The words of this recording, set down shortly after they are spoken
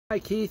Hi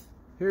Keith,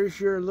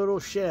 here's your little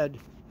shed.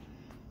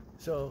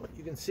 So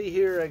you can see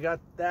here I got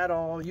that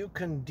all. You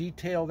can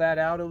detail that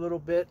out a little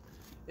bit.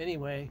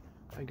 Anyway,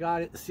 I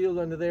got it sealed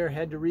under there,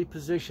 had to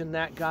reposition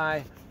that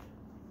guy.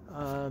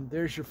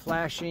 There's your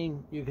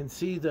flashing. You can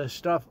see the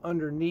stuff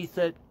underneath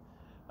it.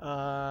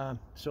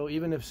 So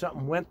even if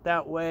something went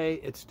that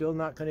way, it's still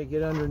not going to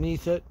get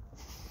underneath it.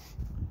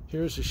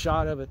 Here's a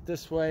shot of it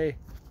this way.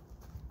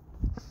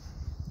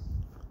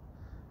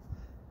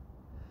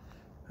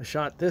 A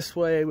shot this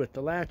way with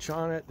the latch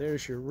on it.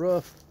 There's your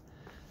roof.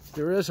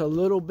 There is a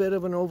little bit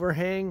of an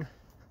overhang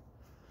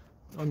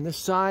on this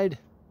side,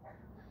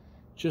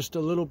 just a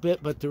little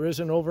bit, but there is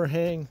an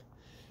overhang.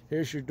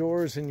 Here's your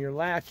doors and your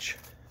latch.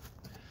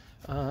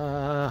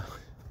 Let's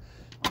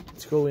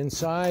go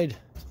inside.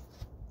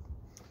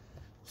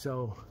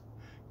 So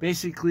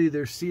basically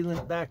there's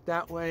sealant back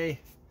that way.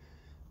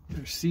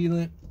 There's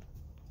sealant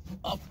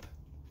up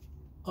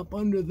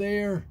under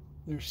there.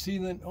 There's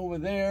sealant over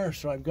there,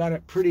 so I've got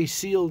it pretty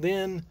sealed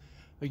in.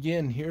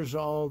 Again, here's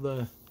all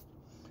the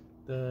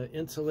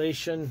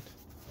insulation.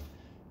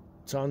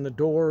 It's on the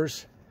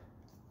doors.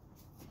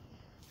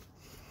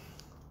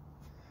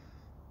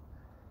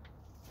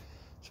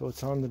 So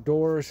it's on the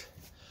doors.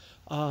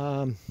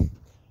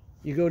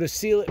 You go to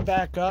seal it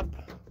back up.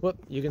 Whoop,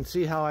 you can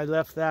see how I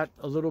left that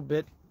a little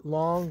bit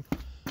long.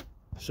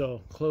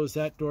 So close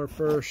that door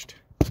first,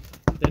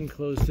 then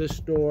close this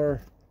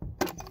door,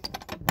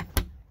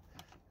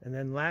 and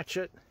then latch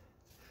it.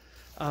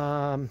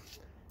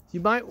 You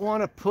might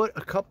want to put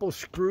a couple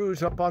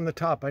screws up on the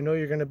top. I know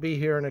you're going to be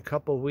here in a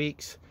couple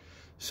weeks,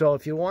 so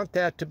if you want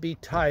that to be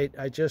tight,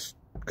 I just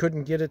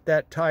couldn't get it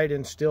that tight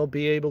and still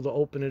be able to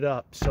open it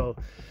up. So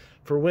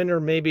for winter,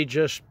 maybe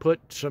just put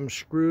some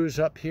screws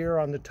up here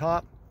on the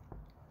top,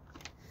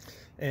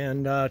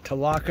 and to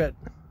lock it,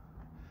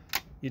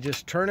 you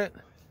just turn it.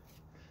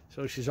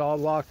 So she's all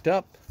locked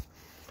up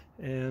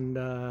and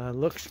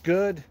looks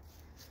good.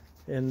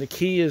 And the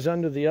key is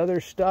under the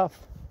other stuff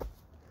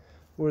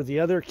where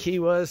the other key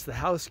was, the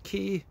house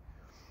key.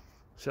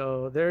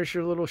 So there's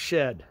your little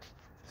shed.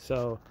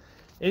 So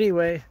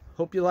anyway,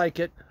 hope you like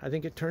it. I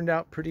think it turned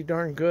out pretty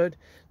darn good.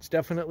 It's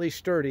definitely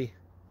sturdy.